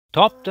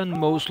Top 10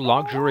 most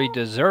luxury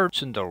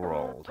desserts in the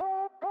world.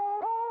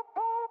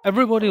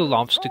 Everybody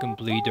loves to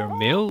complete their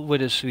meal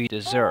with a sweet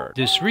dessert.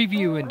 This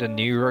review in the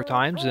New York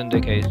Times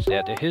indicates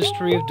that the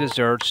history of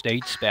desserts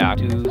dates back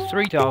to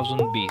 3000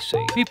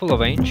 BC. People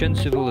of ancient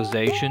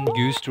civilization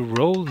used to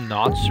roll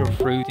nuts or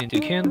fruit into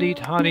candied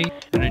honey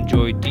and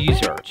enjoy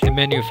desserts. The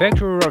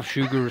manufacture of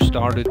sugar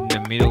started in the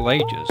Middle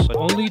Ages, but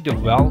only the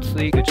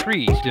wealthy could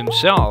treat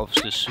themselves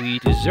to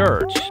sweet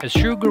desserts, as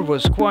sugar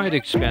was quite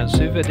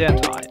expensive at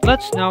that time.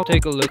 Let's now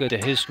take a look at the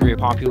history of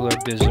popular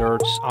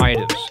desserts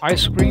items.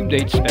 Ice cream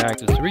dates back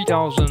to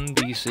 3000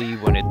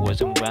 BC when it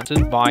was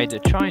invented by the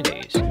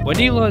Chinese.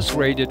 Vanilla is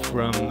created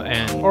from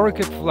an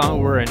orchid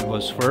flower and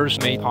was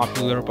first made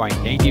popular by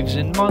natives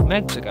in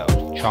Mexico.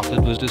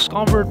 Chocolate was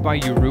discovered by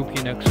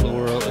European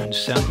explorers in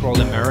Central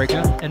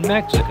America and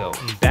Mexico,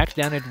 and back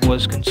then it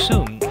was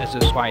consumed as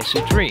a spicy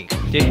drink.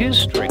 The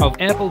history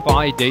of apple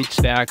pie dates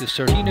back to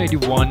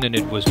 1381 and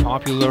it was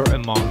popular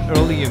among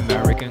early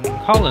American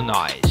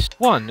colonized.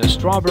 1. The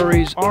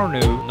strawberries are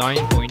new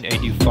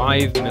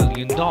 $9.85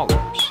 million.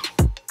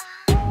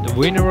 The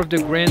winner of the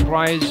grand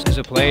prize is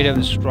a plate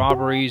of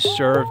strawberries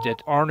served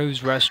at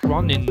Arno's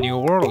restaurant in New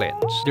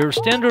Orleans. Their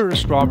standard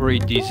strawberry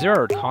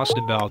dessert cost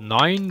about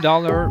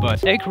 $9, but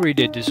they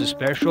created this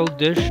special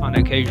dish on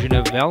occasion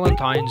of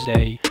Valentine's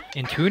Day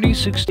in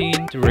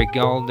 2016 to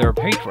regale their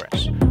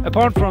patrons.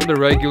 Apart from the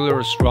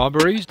regular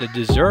strawberries, the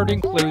dessert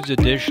includes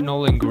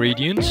additional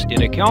ingredients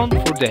that account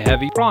for the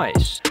heavy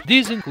price.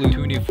 These include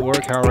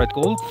 24-karat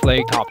gold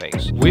flake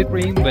toppings, whipped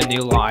cream,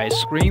 vanilla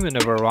ice cream, and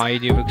a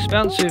variety of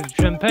expensive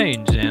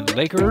champagnes and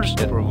liquors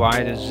that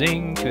provide a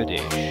zing to the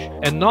dish.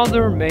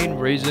 Another main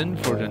reason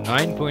for the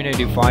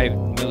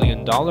 $9.85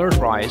 million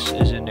price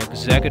is an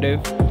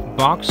executive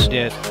box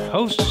that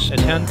hosts a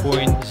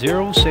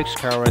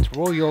 10.06-karat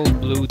royal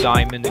blue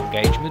diamond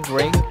engagement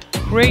ring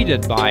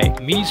created by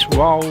Miss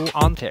Wow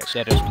Antiques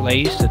that is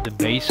placed at the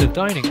base of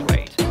dining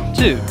plate.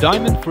 2.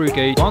 Diamond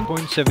fruitcake,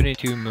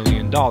 $1.72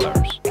 million.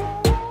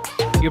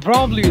 You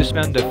probably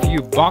spend a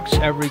few bucks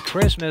every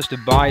Christmas to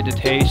buy the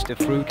taste of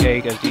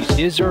fruitcake, as this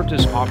dessert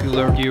is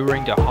popular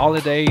during the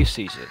holiday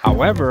season.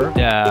 However,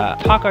 the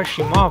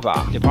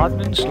Takashimava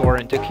department store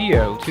in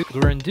Tokyo took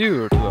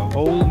grandeur to a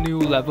whole new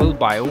level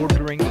by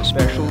ordering the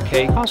special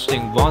cake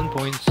costing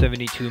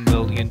 $1.72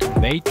 million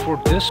made for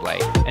display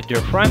at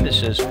their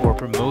premises for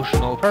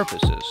promotional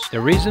purposes. The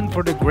reason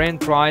for the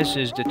grand prize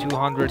is the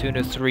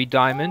 223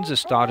 diamonds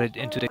studded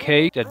into the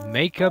cake that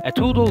make up a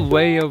total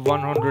weight of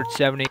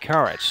 170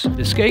 carats.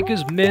 This cake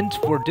is meant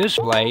for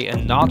display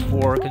and not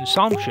for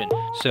consumption,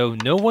 so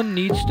no one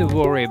needs to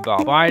worry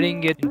about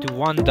biting it into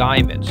one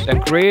diamond. The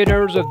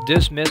creators of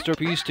this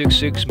masterpiece took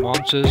 6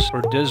 months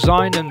for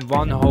design and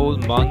 1 whole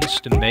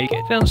month to make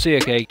it. Fancy a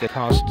cake that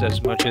costs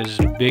as much as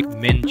Big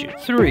Minju.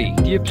 3.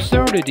 The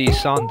Absurdity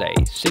Sundae,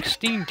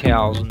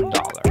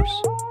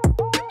 $16,000.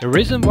 The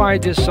reason why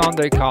this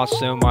sundae costs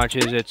so much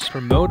is its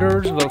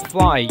promoters will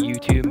fly you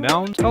to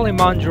Mount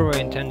Kilimanjaro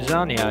in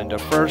Tanzania in the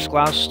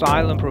first-class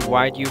style and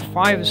provide you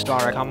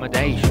 5-star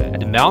accommodation.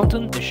 At the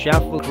mountain, the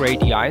chef will create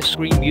the ice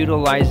cream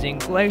utilizing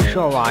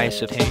glacial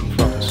ice obtained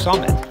from the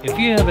summit. If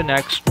you have an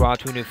extra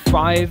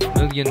 $25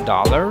 million,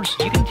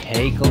 you can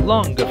take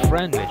along a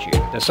friend with you.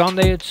 The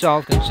sundae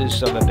itself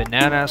consists of a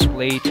banana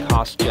split,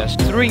 costs just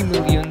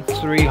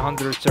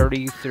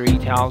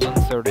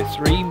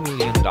 $3,333,033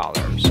 million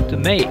to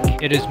make.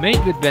 It is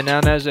made with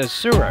bananas as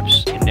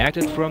syrups,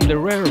 connected from the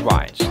rare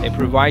vines. They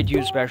provide you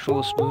a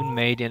special spoon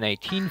made in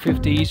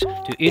 1850s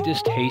to eat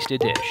this tasty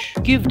dish.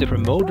 Give the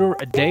promoter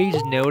a day's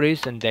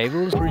notice and they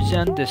will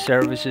present the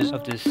services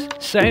of this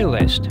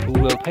stylist who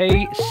will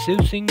play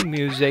soothing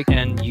music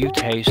and you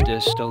taste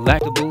this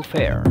delectable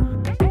fare.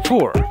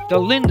 4. The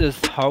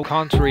Lindith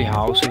Country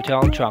House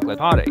Hotel Chocolate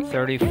Pudding,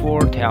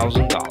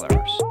 $34,000.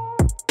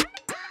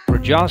 For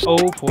just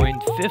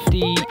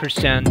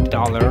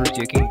 0.50%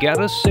 you can get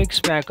a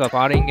 6-pack of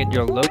pudding in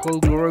your local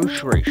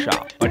grocery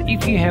shop. But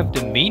if you have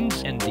the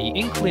means and the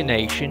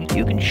inclination,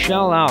 you can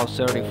shell out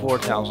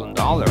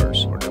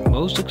 $34,000 for the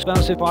most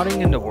expensive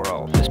pudding in the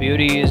world. This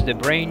beauty is the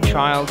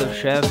brainchild of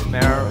Chef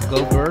Mayor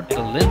Gilbert at the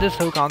Lindith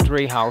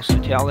Country House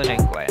Hotel in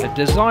England. The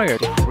desire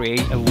to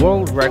create a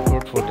world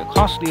record for the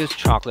costliest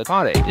chocolate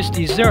pudding. This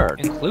dessert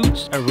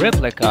includes a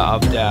replica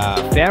of the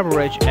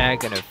favorite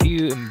egg and a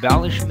few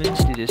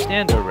embellishments to the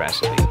standard recipe.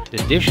 The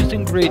dish's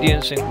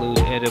ingredients include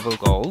edible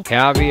gold,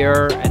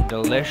 caviar, and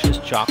delicious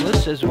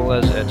chocolates, as well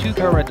as a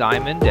 2-carat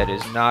diamond that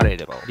is not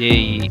edible.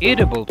 The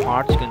edible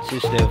parts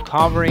consist of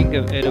covering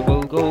of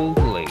edible gold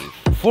leaf,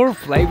 4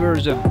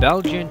 flavors of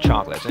Belgian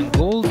chocolate, and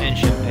gold and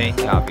champagne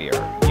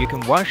caviar. You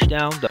can wash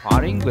down the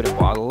pudding with a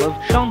bottle of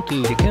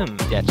Chanteau de Kim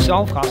that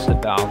itself costs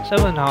about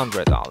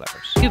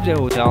 $700. Give the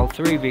hotel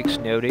 3 weeks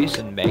notice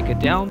and make a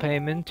down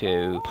payment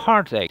to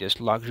partake this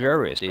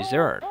luxurious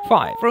dessert.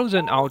 5.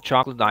 Frozen out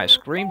chocolate ice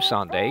cream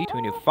sundae,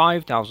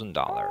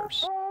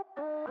 $25,000.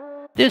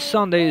 This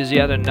Sunday is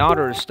yet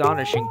another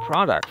astonishing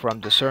product from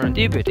the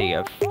serendipity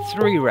of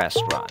 3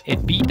 restaurants.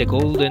 It beat the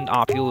Golden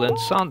Opulent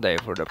Sundae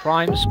for the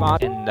prime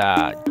spot in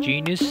the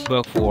Guinness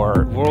Book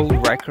for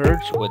World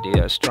Records with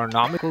the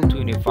astronomical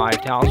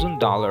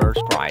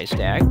 $25,000 price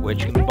tag,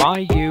 which can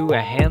buy you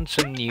a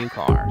handsome new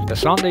car. The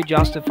sundae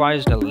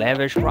justifies the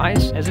lavish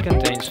price as it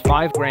contains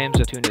 5 grams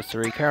of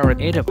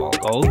 23-karat edible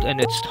gold and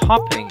its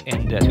topping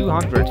in the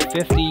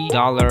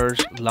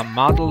 $250 La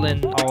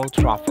Madeleine au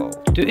Truffle.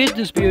 To eat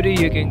this beauty,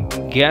 you can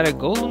get a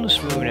golden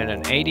spoon and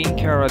an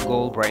 18-karat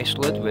gold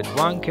bracelet with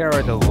 1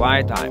 carat of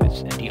white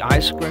diamonds, and the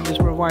ice cream is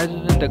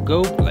provided in the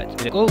goblet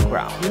with a gold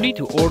crown. You need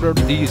to order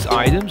these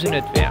items in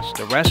advance.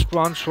 The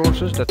restaurant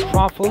sources the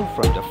truffle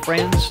from the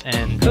France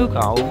and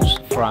cocoas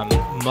from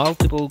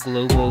multiple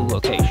global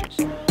locations.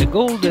 The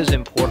gold is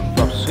imported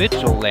from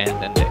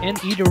Switzerland, and the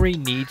eatery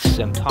needs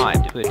some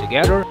time to put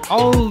together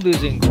all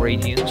these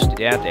ingredients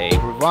that they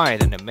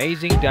provide an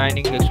amazing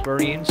dining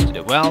experience to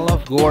the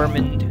well-off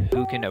gourmand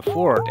who can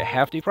afford a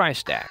hefty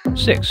price tag.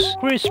 6.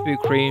 Krispy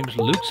Kreme's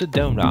Luxe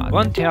Donut,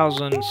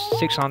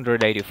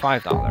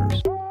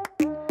 $1,685.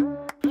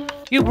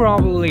 You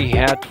probably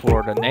head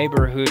for the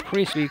neighborhood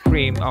Krispy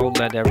Kreme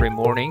outlet every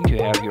morning to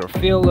have your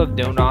fill of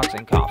donuts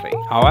and coffee.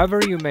 However,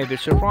 you may be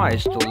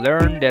surprised to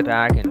learn that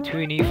back in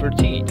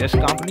 2013, this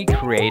company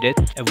created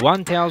a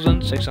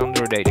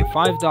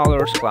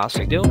 $1,685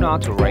 classic donut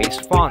to raise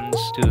funds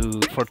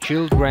for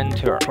children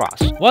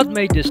trust. What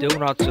made this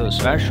donut so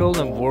special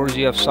and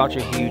worthy of such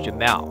a huge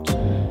amount?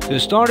 To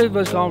start, it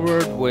was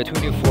covered with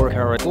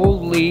 24-karat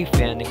gold leaf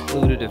and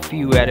included a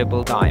few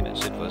edible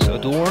diamonds. It was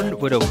adorned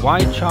with a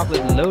white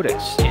chocolate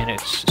lotus, and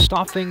its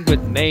stuffing was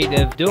made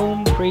of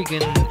Dom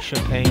Perignon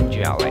champagne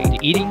jelly. The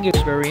eating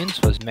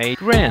experience was made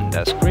grand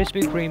as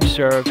Krispy Kreme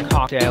served a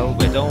cocktail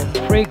with Dom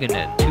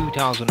Perignon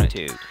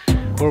 2002.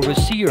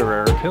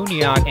 Courvoisier,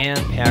 cognac, and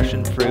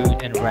passion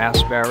fruit and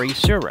raspberry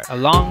syrup,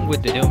 along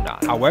with the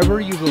donut. However,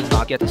 you will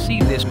not get to see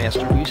this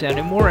masterpiece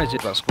anymore as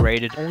it was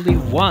created only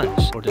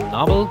once for the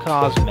novel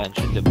cause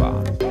mentioned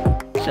above.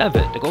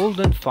 7. The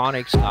Golden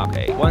Phonics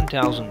Cupcake,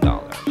 $1,000.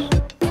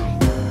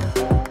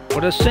 For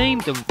the same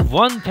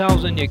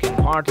 $1,000 you can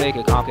partake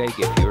a cupcake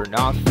if you're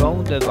not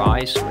fond of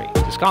ice cream.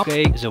 This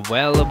cupcake is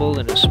available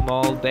in a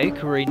small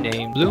bakery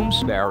named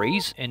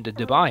Bloomsbury's in the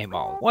Dubai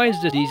Mall. Why is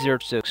the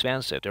dessert so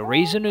expensive? The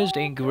reason is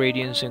the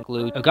ingredients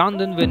include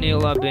Ugandan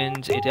vanilla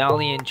beans,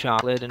 Italian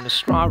chocolate, and the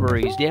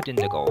strawberries dipped in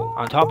the gold.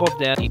 On top of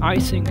that, the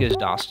icing is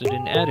dusted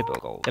in edible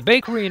gold. The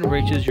bakery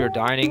enriches your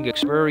dining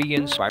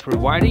experience by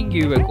providing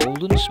you a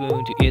golden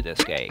spoon to eat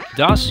this cake.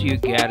 Thus, you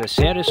get a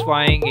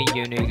satisfying and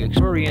unique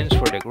experience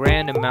for the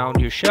grand amount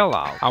you shell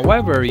out.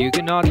 However, you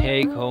cannot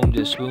take home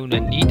the spoon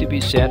and need to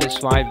be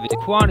satisfied with the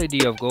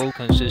quantity of gold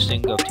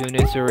consisting of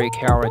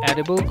 23-karat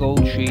edible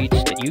gold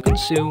sheets that you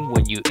consume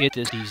when you eat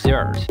this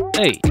dessert.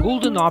 8.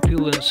 Golden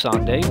Opulent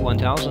Sundae,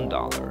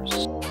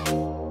 $1,000.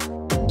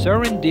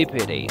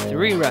 Serendipity,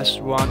 3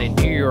 restaurants in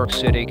New York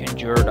City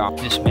conjured up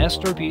this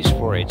masterpiece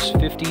for its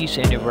 50th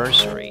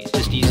anniversary.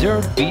 This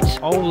dessert beats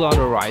all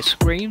other ice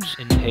creams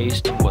in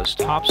taste and was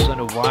tops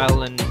on a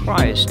violent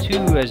price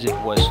too, as it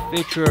was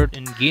featured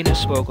in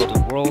Guinness Book of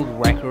the World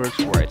Records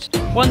for its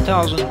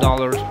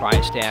 $1,000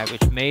 price tag,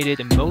 which made it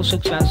the most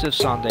expensive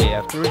sundae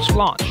after its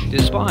launch.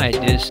 Despite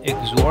this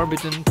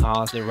exorbitant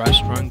cost, the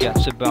restaurant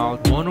gets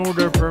about 1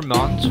 order per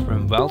month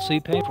from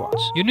wealthy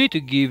patrons. You need to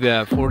give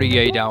a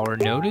 48-hour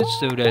notice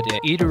so that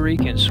the eatery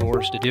can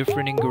source the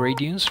different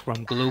ingredients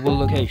from global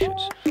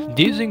locations.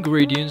 These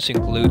ingredients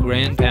include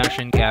Grand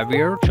Passion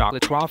caviar,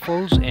 chocolate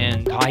truffles,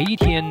 and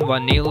Tahitian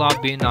vanilla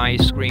bean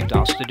ice cream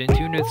dusted in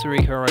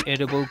 23-karat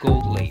edible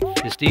gold leaf.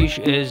 This dish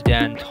is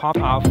then topped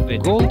off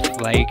with gold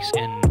flakes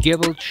and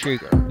gibbled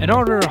sugar.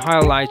 Another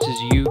highlight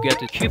is you get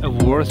to keep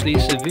worthy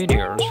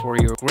souvenirs for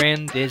your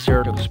grand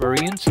dessert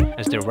experience,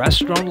 as the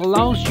restaurant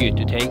allows you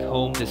to take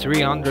home the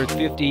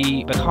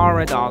 $350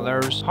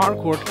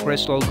 hardcore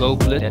crystal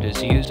goblet that is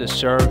used to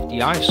serve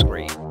the ice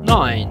cream.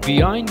 9.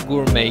 Behind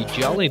Gourmet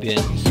Jelly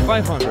Beans,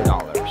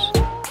 $500.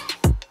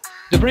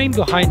 The brain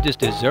behind this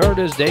dessert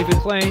is David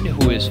Klein,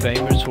 who is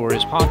famous for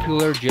his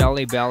popular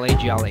Jelly Belly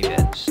jelly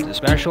beans. The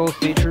special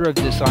feature of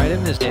this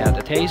item is that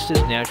the taste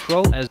is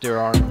natural, as there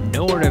are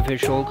no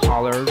artificial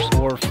colors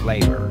or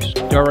flavors.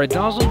 There are a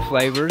dozen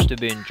flavors to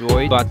be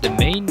enjoyed, but the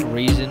main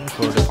reason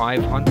for the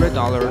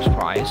 $500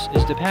 price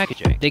is the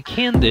packaging. The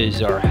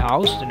candies are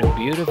housed in a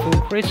beautiful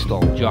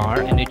crystal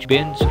jar, and each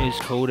bean is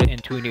coated in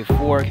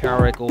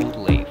 24-karat gold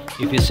leaf.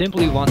 If you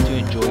simply want to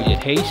enjoy the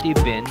tasty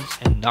beans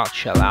and not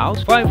shell out,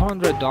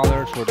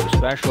 $500 for the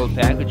special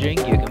packaging,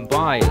 you can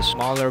buy a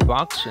smaller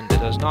box and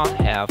that does not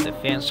have the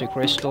fancy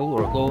crystal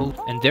or gold,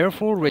 and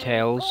therefore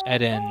retails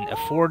at an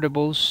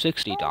affordable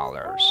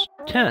 $60.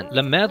 10.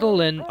 La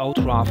Madeleine au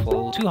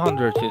Truffle,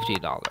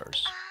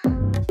 $250.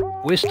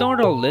 We start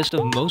our list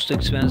of most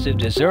expensive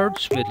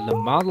desserts with Le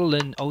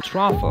Madeleine au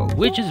Truffle,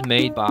 which is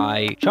made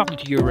by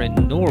chocolatier in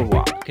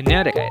Norwalk,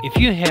 Connecticut. If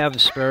you have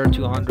spare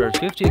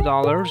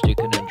 $250, you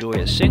can enjoy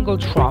a single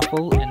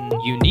truffle and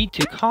you need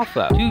to cough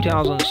up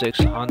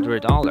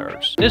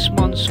 $2,600. This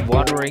month's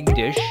watering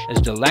dish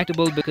is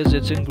delectable because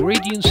its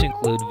ingredients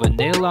include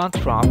vanilla,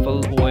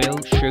 truffle, oil,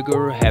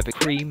 sugar, heavy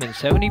cream, and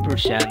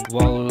 70%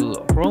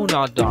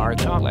 walnut dark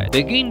chocolate.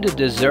 Begin the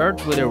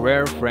dessert with a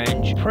rare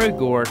French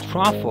Périgord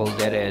truffle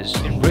that is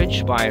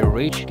enriched by a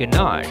rich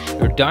ganache.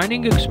 Your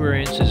dining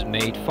experience is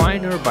made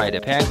finer by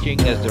the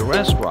packaging as the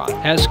restaurant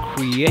has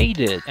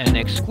created an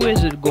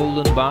exquisite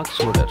golden box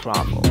for the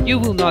truffle. You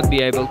will not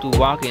be able to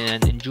walk in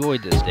and enjoy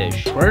this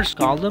dish. First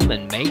call them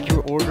and make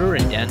your order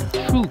and then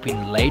troop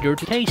in later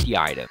to taste the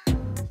item.